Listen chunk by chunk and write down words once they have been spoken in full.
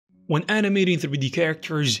When animating 3D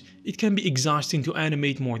characters, it can be exhausting to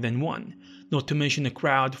animate more than one, not to mention a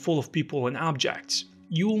crowd full of people and objects.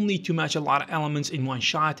 You will need to match a lot of elements in one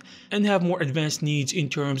shot and have more advanced needs in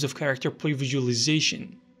terms of character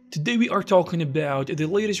previsualization. Today we are talking about the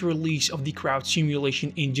latest release of the crowd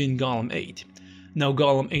simulation engine Golaem 8. Now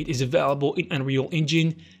Golaem 8 is available in Unreal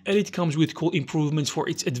Engine and it comes with cool improvements for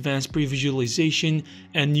its advanced previsualization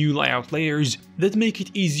and new layout layers that make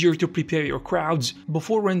it easier to prepare your crowds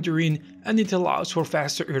before rendering, and it allows for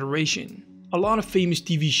faster iteration. A lot of famous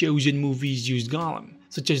TV shows and movies use Golaem,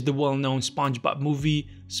 such as the well-known SpongeBob movie,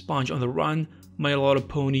 Sponge on the Run, My Little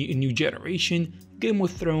Pony: A New Generation, Game of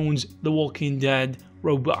Thrones, The Walking Dead,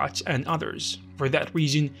 Robots, and others. For that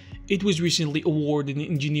reason, it was recently awarded an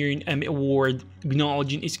Engineering Emmy Award,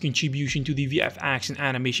 acknowledging its contribution to the VFX and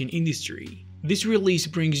animation industry. This release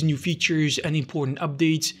brings new features and important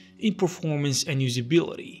updates in performance and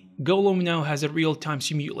usability. Golaem now has a real-time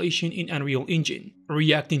simulation in Unreal Engine,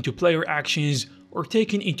 reacting to player actions or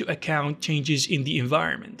taking into account changes in the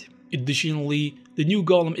environment. Additionally, the new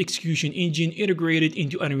Golaem execution engine integrated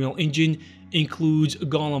into Unreal Engine includes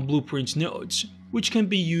Golaem Blueprints nodes, which can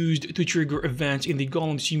be used to trigger events in the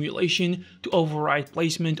Golaem simulation to override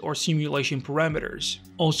placement or simulation parameters.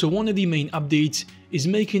 Also, one of the main updates is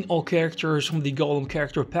making all characters from the Golaem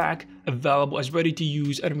character pack available as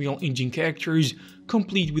ready-to-use Unreal Engine characters,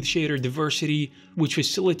 complete with shader diversity, which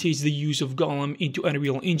facilitates the use of Golaem into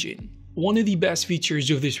Unreal Engine. One of the best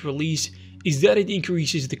features of this release is that it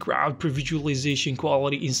increases the crowd previsualization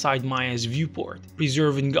quality inside Maya's viewport,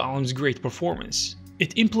 preserving Golem's great performance.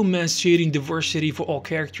 It implements shading diversity for all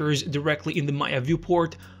characters directly in the Maya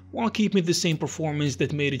viewport while keeping the same performance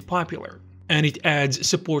that made it popular. And it adds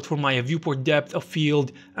support for Maya viewport depth of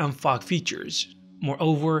field and fog features.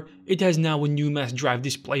 Moreover, it has now a new mass drive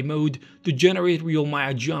display mode to generate real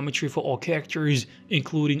Maya geometry for all characters,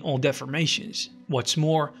 including all deformations. What's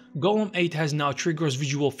more, Golaem 8 has now triggers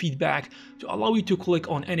visual feedback to allow you to click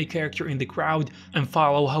on any character in the crowd and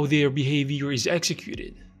follow how their behavior is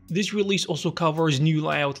executed. This release also covers new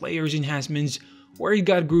layout layers enhancements, where it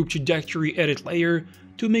got group trajectory edit layer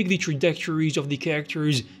to make the trajectories of the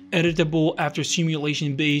characters editable after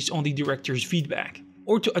simulation based on the director's feedback,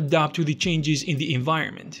 or to adapt to the changes in the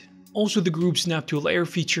environment. Also, the group snap to layer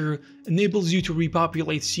feature enables you to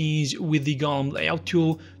repopulate scenes with the Golaem layout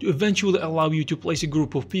tool to eventually allow you to place a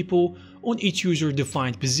group of people on each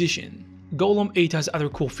user-defined position. Golaem 8 has other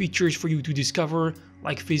cool features for you to discover,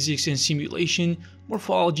 like physics and simulation,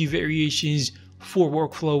 morphology variations, for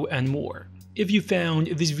workflow, and more. If you found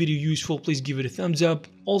this video useful, please give it a thumbs up.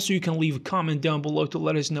 Also, you can leave a comment down below to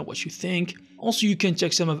let us know what you think. Also, you can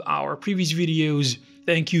check some of our previous videos.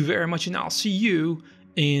 Thank you very much, and I'll see you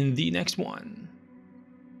in the next one.